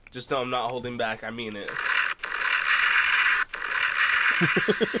 just know I'm not holding back. I mean it.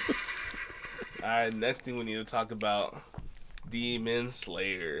 Alright, next thing we need to talk about Demon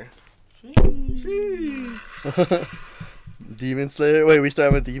Slayer. Demon Slayer. Wait, we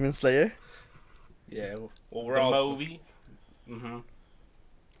started with Demon Slayer. Yeah, well we're The all movie. Mm-hmm.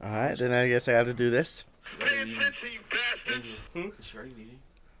 All right, then I guess I have to do this. Pay attention, you bastards. Is she already leaving?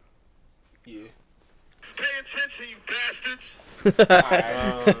 Yeah. Pay attention, you bastards.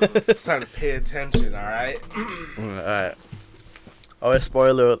 Alright. It's time to pay attention, alright? All right. Oh,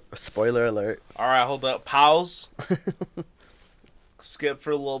 spoiler alert. Alright, hold up. Pause. Skip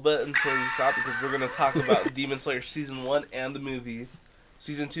for a little bit until you stop because we're going to talk about Demon Slayer Season 1 and the movie.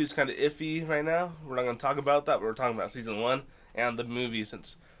 Season 2 is kind of iffy right now. We're not going to talk about that, but we're talking about Season 1 and the movie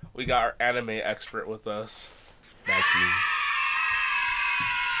since we got our anime expert with us. That's me.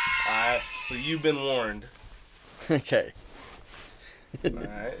 Alright, so you've been warned. Okay.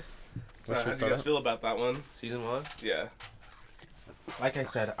 Alright. So What's how your do you guys thought? feel about that one? Season 1? Yeah. Like I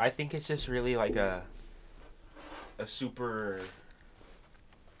said, I think it's just really like a super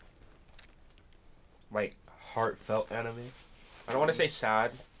like heartfelt anime. I don't want to say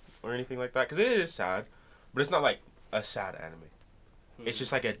sad or anything like that because it is sad, but it's not like a sad anime. It's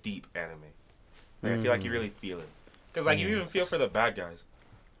just like a deep anime. Like, I feel like you really feel it because like you even feel for the bad guys,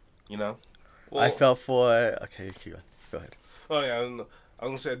 you know. Well, I felt for. Okay, keep going. Go ahead. Oh yeah, I was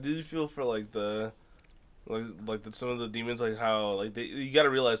gonna say, did you feel for like the, some of the demons, like how like you gotta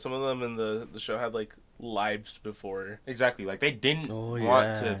realize some of them in the show had like lives before. Exactly, like they didn't Oh, want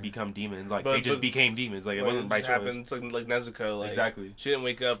yeah. to become demons. Like But- they just but- became demons. Like it wasn't by just choice. happened. It's like Nezuko, like Exactly. she didn't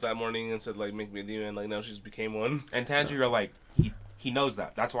wake up that morning and said like make me a demon. Like no, she just became one. And Tanjiro, like he knows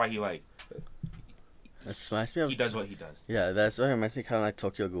that. That's why he like That reminds me of. he does what he does. Yeah, that's what reminds me kind of like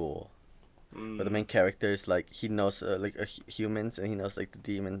Tokyo Ghoul. But the main character is like he knows humans and he knows like the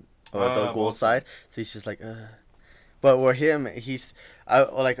demon or the ghoul both side. So he's just like, But for him,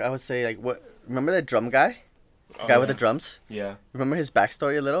 I would say like what? Remember that drum guy? The guy with the drums. Yeah. Remember his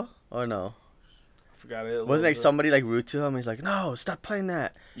backstory a little or no? Forgot it. Wasn't like somebody like rude to him? He's like, no, stop playing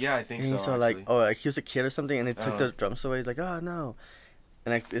that. Yeah, I think And so. he's so like, Actually. like he was a kid or something, and they took the drums away. He's like, oh no.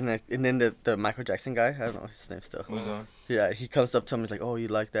 And then the Michael Jackson guy, I don't know his name still. Muzan. Yeah, he comes up to him. He's like, "Oh, you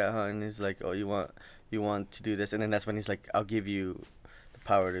like that, huh?" And he's like, "Oh, you want to do this?" And then that's when he's like, "I'll give you the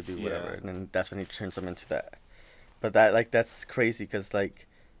power to do whatever." Yeah. And then that's when he turns him into that. But that's crazy because like,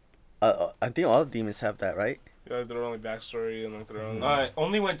 I think all the demons have that, right? Yeah, like their own like backstory and like their own.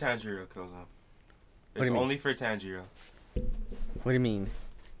 Only when Tanjiro kills him. do you It's mean? only for Tanjiro. What do you mean?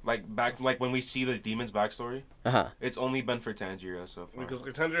 Like when we see the demon's backstory, it's only been for Tanjiro so far. Because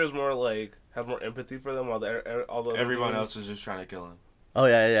like Tanjiro is more like have more empathy for them, while all the other Everyone demons- else is just trying to kill him. Oh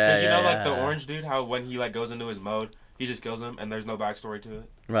yeah, yeah. Because you know, yeah, like the yeah. orange dude, how when he like goes into his mode, he just kills him, and there's no backstory to it.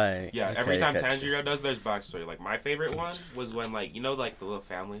 Right. Yeah, Okay, every time gotcha. Tanjiro does, there's backstory. Like my favorite one was when like you know like the little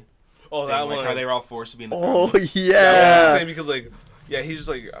family. Oh, thing, that like one. how they were all forced to be in the Oh family. yeah. Same because like yeah, he's just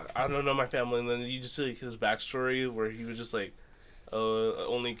like I don't know my family, and then you just see like his backstory where he was just like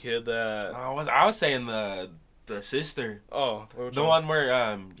only kid that I was saying the sister, the one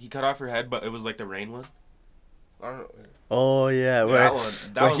where he cut off her head, but it was like the rain one. I don't know. Oh yeah, where, that one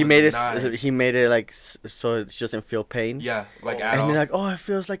where he was made it. nice. He made it like so she doesn't feel pain. Yeah, like Oh. at And all. they're like, oh, it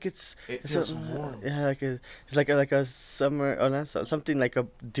feels like it's feels warm. Yeah, it's like a summer or not something like a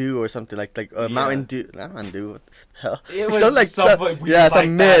dew or something like a mountain dew. Not mountain dew. What the hell? It Like was some, like somewhat some, weird yeah, like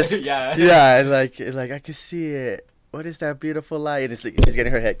some that. mist. Yeah. Yeah, and like I can see it. What is that beautiful light? And it's like she's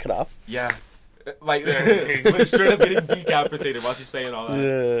getting her head cut off. Yeah. Like straight up getting decapitated while she's saying all that.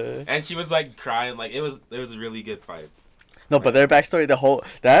 Yeah. And she was like crying, like it was a really good fight. No, but their backstory, the whole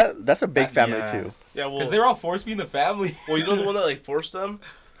that's a big family yeah. too. Yeah, well, Because they were all forced to be in the family. well, you know the one that like forced them,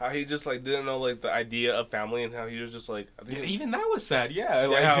 how he just like didn't know like the idea of family, and how he was just like I think Even that was sad, yeah.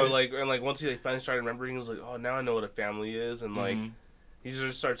 like how like and like once he like finally started remembering, he was like, oh, now I know what a family is, and like he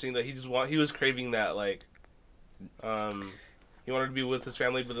just started seeing that he was craving that like, he wanted to be with his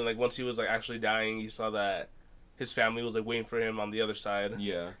family, but then like once he was like actually dying, he saw that his family was like waiting for him on the other side,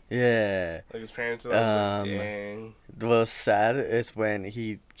 Yeah. Yeah. like his parents. And I was like, Um, dang. What's sad is when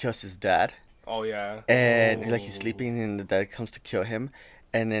he kills his dad. Oh yeah. And like he's sleeping and the dad comes to kill him,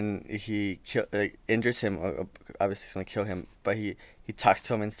 and then he injures him, or obviously he's gonna kill him, but he talks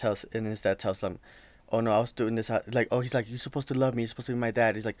to him and his dad tells him, oh no, I was doing this out, like, oh, he's like, you're supposed to love me, you're supposed to be my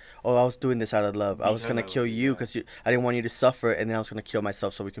dad. He's like, oh, I was doing this out of love, I was gonna kill you because I didn't want you to suffer, and then I was gonna kill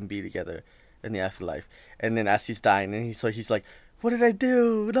myself so we can be together in the afterlife. And then as he's dying, and he's like, what did I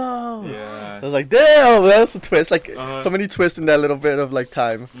do? No. Yeah. I was like, damn, that was a twist. Like so many twists in that little bit of like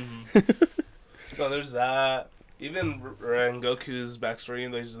time. No, there's that. Even Rengoku's backstory,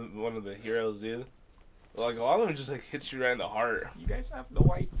 even though he's one of the heroes, dude. Like a lot of them just like hits you right in the heart. You guys have the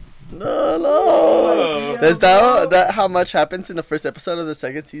white. No. Oh. Does that how much happens in the first episode of the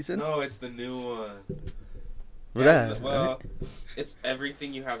second season? No, it's the new one. Yeah, Well, it's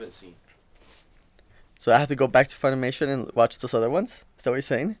everything you haven't seen. So I have to go back to Funimation and watch those other ones? Is that what you're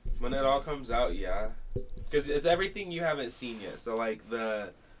saying? When it all comes out, yeah. Because it's everything you haven't seen yet. So, like,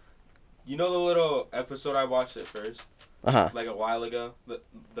 you know the little episode I watched at first? Uh-huh. Like, a while ago?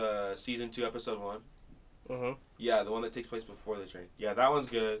 The Season 2, Episode 1? Mm-hmm. Yeah, the one that takes place before the train. Yeah, that one's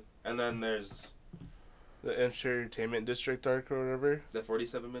good. And then there's The Entertainment District arc or whatever. the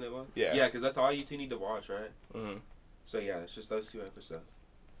 47-minute one? Yeah. Yeah, because that's all you two need to watch, right? Mm-hmm. So, yeah, it's just those two episodes.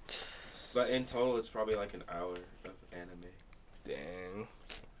 But in total, it's probably like an hour of anime. Dang.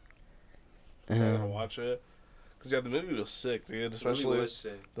 I gotta Um, watch it. Cause yeah, the movie was sick, dude. The movie Especially was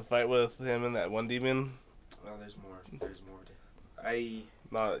sick. the fight with him and that one demon. Well, there's more. There's more.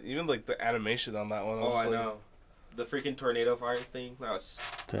 Not even like the animation on that one. Oh, I was like, know. The freaking tornado fire thing. That was.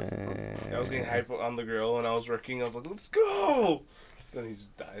 I was getting hyped on the grill when I was working. I was like, let's go! Then he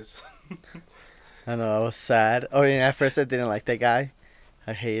just dies. I know, I was sad. Oh, yeah, at first I didn't like that guy.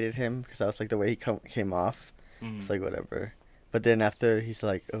 I hated him because I was like, the way he came off. It's like, whatever. But then after, he's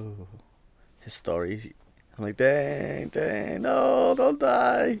like, oh, his story. I'm like, dang, no, don't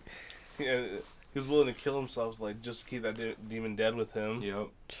die. Yeah, he was willing to kill himself, like, just to keep that demon dead with him. Yep.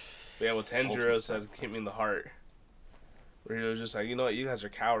 But yeah, with Tanjiro said, "Hit me in the heart." Where he was just like, you know what, you guys are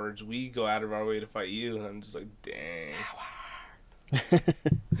cowards. We go out of our way to fight you. And I'm just like, dang.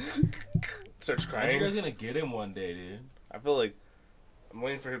 Starts You crying. guys gonna get him one day, dude. I feel like I'm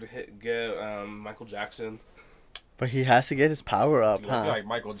waiting for him to get Michael Jackson. But he has to get his power up, I feel huh? like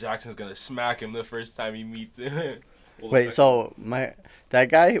Michael Jackson's gonna smack him the first time he meets him. Well, Wait, so that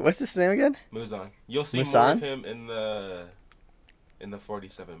guy, what's his name again? Muzan. You'll see more Muzan? of him in the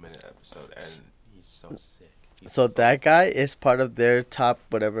 47-minute episode, and he's so sick. So that guy is part of their top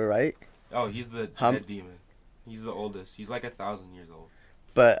whatever, right? Oh, he's the dead demon. He's the oldest. He's like 1,000 years old.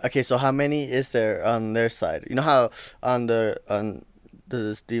 But okay, so how many is there on their side? You know how on the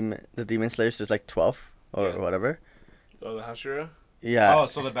demon slayers there's like 12 or whatever. Oh, the Hashira? Yeah. Oh,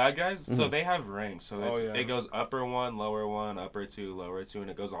 so the bad guys? So they have ranks. So yeah. it goes upper 1, upper 2, lower 2, and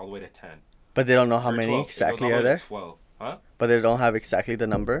it goes all the way to 10. But they don't know how Or many 12. exactly It goes all are the way to there. 12. Huh? But they don't have exactly the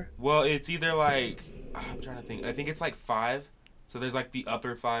number. Well, it's either like I'm trying to think. I think it's like 5. So there's like the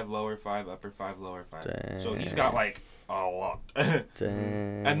upper 5, lower 5, upper 5, lower 5. So he's got like a lot.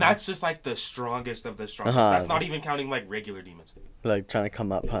 Dang. And that's just like the strongest of the strongest. That's not even counting like regular demons. Like trying to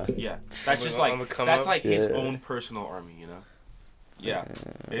come up, huh? Yeah, that's just On the like come that's up? like his Yeah. own personal army, you know. Yeah,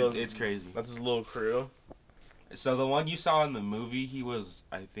 it's crazy. That's his little crew. So the one you saw in the movie, he was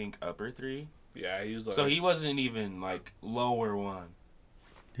I think upper 3. Yeah, he was like. So he wasn't even like lower 1,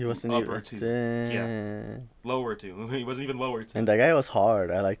 He wasn't upper even. 2. Dang. Lower 2. He wasn't even lower 2. And that guy was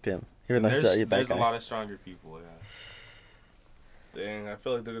hard. I liked him. Even though he's a bad There's guy. a lot of stronger people. Yeah. Dang, I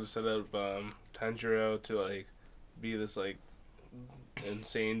feel like they're gonna set up Tanjiro to like be this like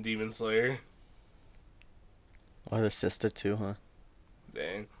insane demon slayer. Or the sister too, huh?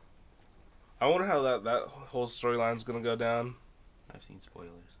 Dang. I wonder how that whole storyline's gonna go down. I've seen spoilers.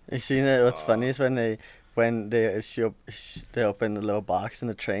 You seen it? What's funny is when they open the little box in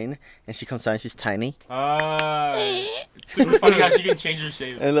the train and she comes out and she's tiny. It's super funny how she can change her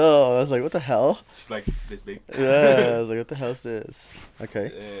shape. I know. I was like, what the hell? She's like this big. Yeah. I was like, what the hell is this? Okay.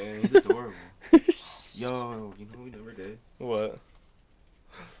 Dang. She's adorable. Yo, you know what we never did? What?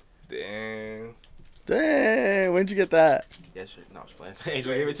 Dang. Dang. When'd you get that? Yeah, sure. No, I was playing.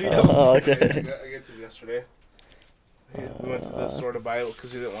 Angel gave it to me. Oh, I okay. got it to him yesterday. We went to the store to buy it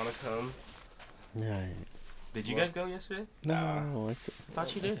because he didn't want to come. Yeah. Did you guys go yesterday? No. I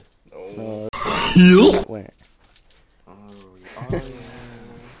thought you did. No. Went. Oh, yeah.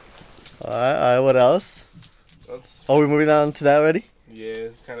 Alright. What else? That's Oh, we're moving on to that already? yeah.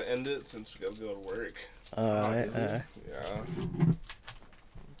 Kind of end it since we gotta go to work. Alright. Yeah.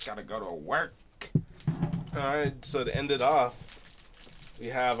 Gotta go to work. All right. So to end it off, we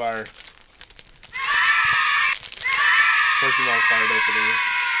have our Pokemon card opening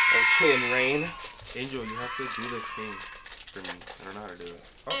of Chillin' Rain. Angel, you have to do the thing for me. I don't know how to do it.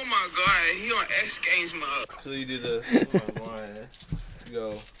 Oh my god, he on X Games mode. So you do this. Oh, boy. You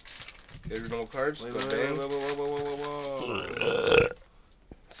go. Get your normal cards. Wait, Go wait, bang. whoa.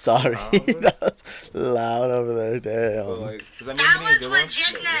 Sorry. Loud? That was loud over there. Damn. So like, Does that mean I'm getting a good one?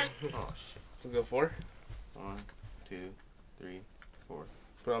 Oh, shit. so go 4. 1, 2, 3, 4.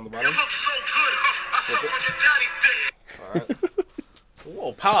 Put it on the bottom. Looks so good. I saw one of your daddy's dick. All right.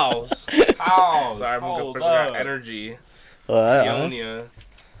 Whoa, pals. Pals, Sorry, I'm gonna hold go first. I up. got Energy, Alright. Ionia,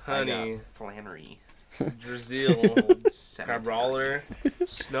 I Honey, got Flannery. Drizzle, Cemetery. Crabrawler,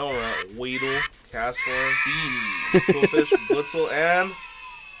 Snorunt, Weedle, Castform, Beanie. Coolfish, Blitzel, and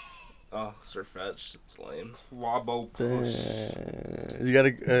oh, Surfetch. It's lame. Wobopus. Dang. You got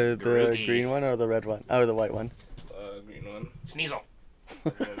the Grookey. green one or the red one? Oh, the white one. Green one. Sneasel.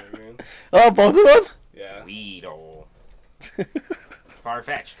 Green. Oh, both of them? Yeah. Weedle.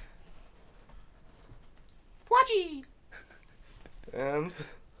 Farfetch'd. Fwatchy. And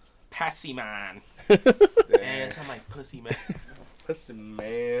Passy man. dang. And sound like pussy man. Listen,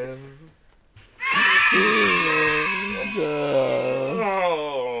 man. No.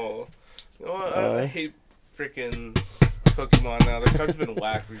 Oh. You know what? I Uh. hate freaking Pokemon now. Their cards have been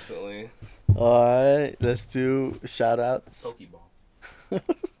whack recently. Alright, let's do shout outs. Pokeball.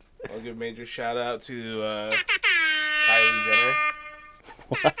 I'll give a major shout out to Kylie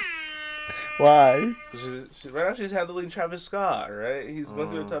Jenner. Why? Right now she's handling Travis Scott, right? He's going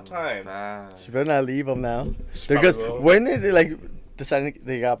through a tough time. She better not leave him now. She Because probably will. when did they like deciding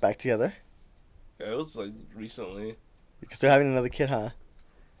they got back together? Yeah, it was like recently. Because they're having another kid, huh?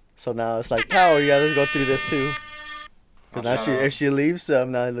 So now it's like, oh, you gotta go through this too. Because now if she leaves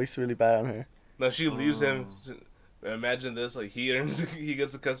him, now it looks really bad on her. No, she leaves him. Imagine this: like he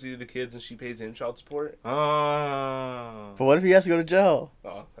gets the custody of the kids, and she pays him child support. But what if he has to go to jail?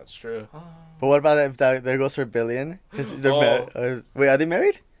 Oh, that's true. But what about if there goes for $1 billion? Because they're wait, are they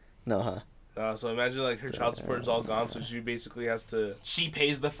married? No, huh? So imagine like her child support is all gone, so she basically has to. She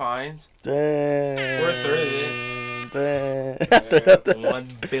pays the fines. Damn. Or a third of it.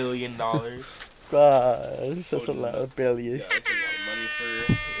 $1 billion. Gosh, that's a lot of billions. Yeah, that's a lot of money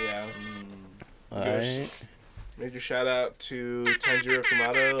for. Yeah. Alright. Major shout out to Tanjiro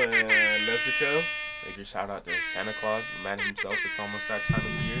Kamado and Nezuko. Major shout out to Santa Claus, the man himself. It's almost that time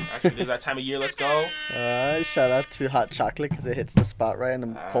of year. Actually, it is that time of year. Let's go. Alright, shout out to hot chocolate because it hits the spot right in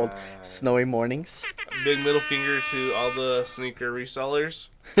the cold, snowy mornings. Big middle finger to all the sneaker resellers.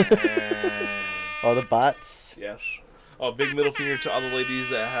 All the bots. Yes. Oh, big middle finger to all the ladies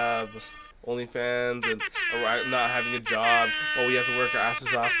that have OnlyFans and are not having a job, but we have to work our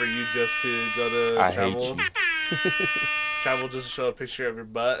asses off for you just to go to travel. Hate you. Travel just to show a picture of your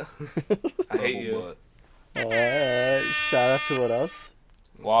butt. I hate you. Butt. Alright, shout out to what else?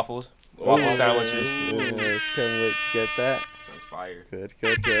 Waffles. Waffle Ooh. sandwiches. Yes, can't wait to get that. Sounds fire. Good.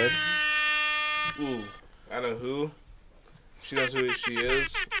 Ooh, I know who. She knows who she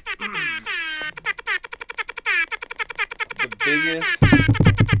is. The biggest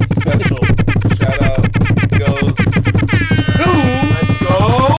special